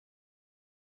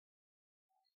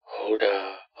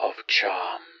holder of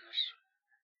charms.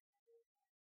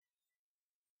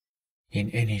 In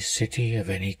any city of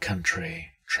any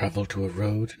country, travel to a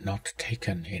road not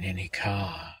taken in any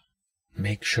car.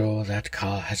 Make sure that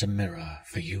car has a mirror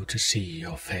for you to see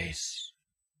your face.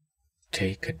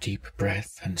 Take a deep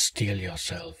breath and steel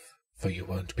yourself, for you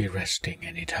won't be resting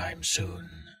any time soon.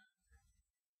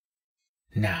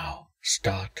 Now,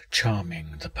 start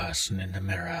charming the person in the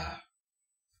mirror.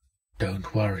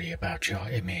 Don't worry about your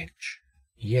image,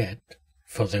 yet,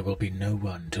 for there will be no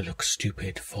one to look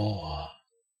stupid for.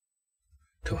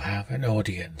 To have an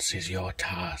audience is your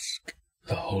task,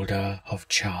 the holder of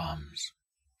charms.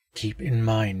 Keep in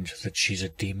mind that she's a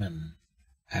demon,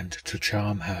 and to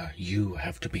charm her you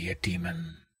have to be a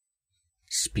demon.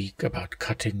 Speak about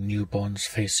cutting newborns'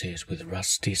 faces with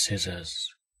rusty scissors,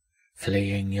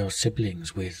 flaying your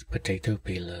siblings with potato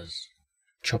peelers,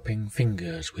 chopping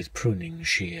fingers with pruning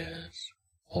shears,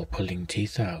 or pulling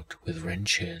teeth out with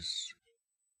wrenches.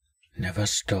 Never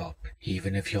stop,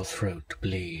 even if your throat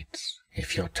bleeds,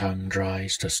 if your tongue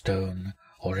dries to stone,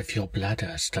 or if your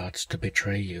bladder starts to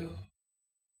betray you.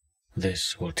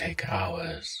 This will take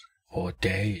hours, or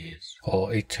days,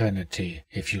 or eternity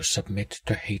if you submit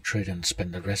to hatred and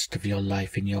spend the rest of your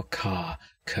life in your car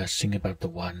cursing about the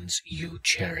ones you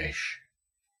cherish.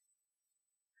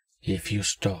 If you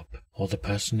stop, or the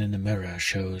person in the mirror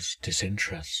shows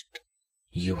disinterest,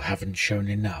 you haven't shown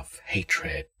enough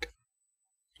hatred.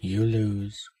 You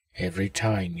lose every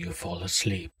time you fall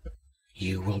asleep.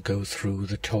 You will go through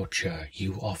the torture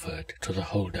you offered to the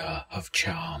holder of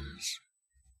charms.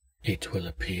 It will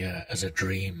appear as a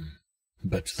dream,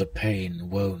 but the pain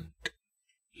won't.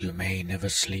 You may never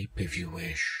sleep if you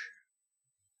wish.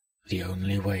 The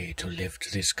only way to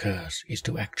lift this curse is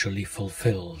to actually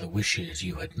fulfill the wishes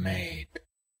you had made.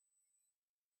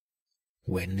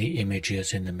 When the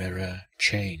images in the mirror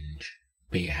change,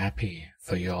 be happy,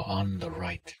 for you're on the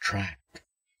right track.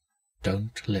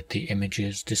 Don't let the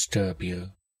images disturb you.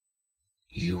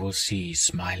 You will see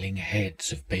smiling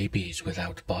heads of babies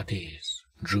without bodies,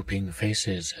 drooping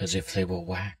faces as if they were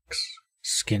wax,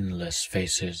 skinless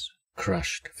faces,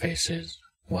 crushed faces,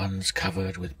 ones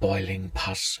covered with boiling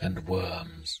pus and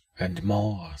worms, and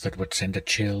more that would send a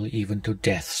chill even to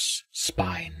death's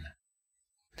spine.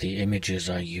 The images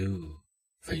are you,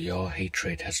 for your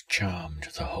hatred has charmed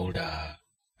the holder,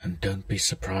 and don't be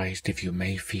surprised if you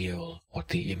may feel what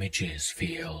the images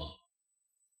feel.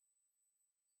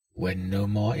 When no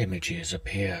more images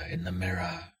appear in the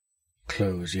mirror,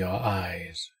 close your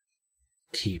eyes.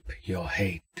 Keep your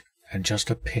hate and just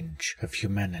a pinch of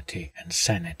humanity and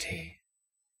sanity.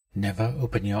 Never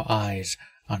open your eyes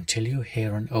until you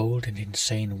hear an old and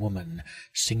insane woman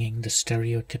singing the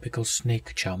stereotypical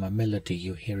snake charmer melody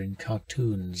you hear in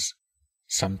cartoons.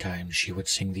 Sometimes she would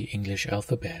sing the English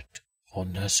alphabet or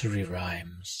nursery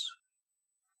rhymes.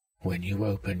 When you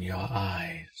open your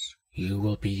eyes, you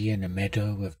will be in a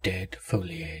meadow of dead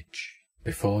foliage.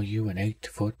 Before you an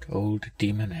 8-foot-old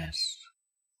demoness.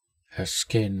 Her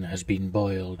skin has been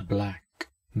boiled black,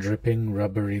 dripping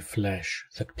rubbery flesh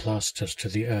that plasters to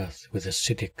the earth with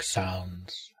acidic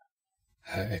sounds.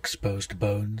 Her exposed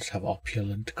bones have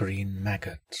opulent green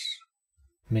maggots.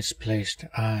 Misplaced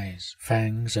eyes,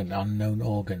 fangs, and unknown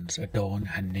organs adorn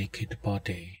her naked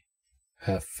body.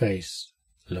 Her face,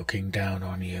 looking down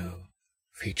on you,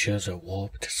 features a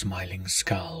warped, smiling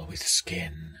skull with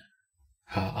skin.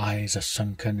 Her eyes are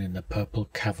sunken in the purple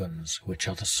caverns which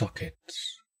are the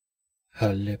sockets.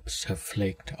 Her lips have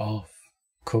flaked off,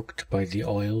 cooked by the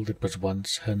oil that was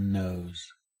once her nose.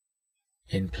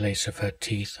 In place of her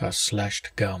teeth are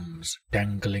slashed gums,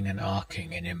 dangling and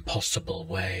arcing in impossible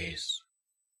ways.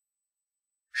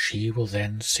 She will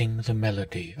then sing the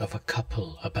melody of a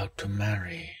couple about to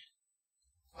marry.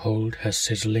 Hold her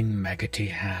sizzling maggoty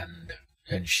hand,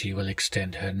 and she will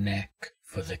extend her neck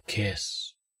for the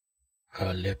kiss.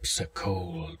 Her lips are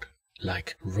cold,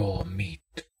 like raw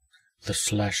meat. The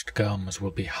slashed gums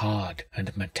will be hard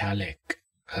and metallic,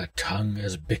 her tongue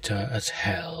as bitter as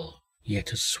hell,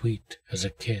 yet as sweet as a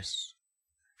kiss.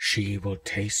 She will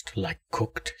taste like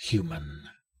cooked human.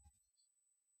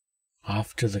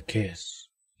 After the kiss,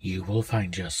 you will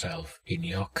find yourself in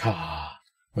your car,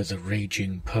 with a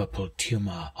raging purple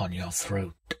tumor on your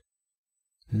throat.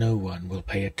 No one will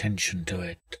pay attention to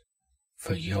it,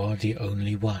 for you're the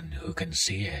only one who can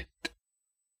see it.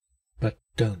 But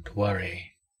don't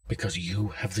worry, because you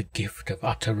have the gift of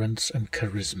utterance and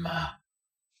charisma.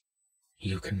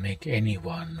 You can make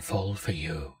anyone fall for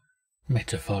you,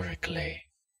 metaphorically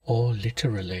or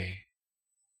literally.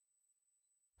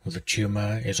 The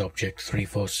tumor is object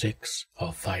 346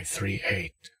 of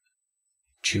 538.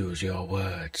 Choose your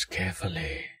words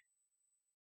carefully.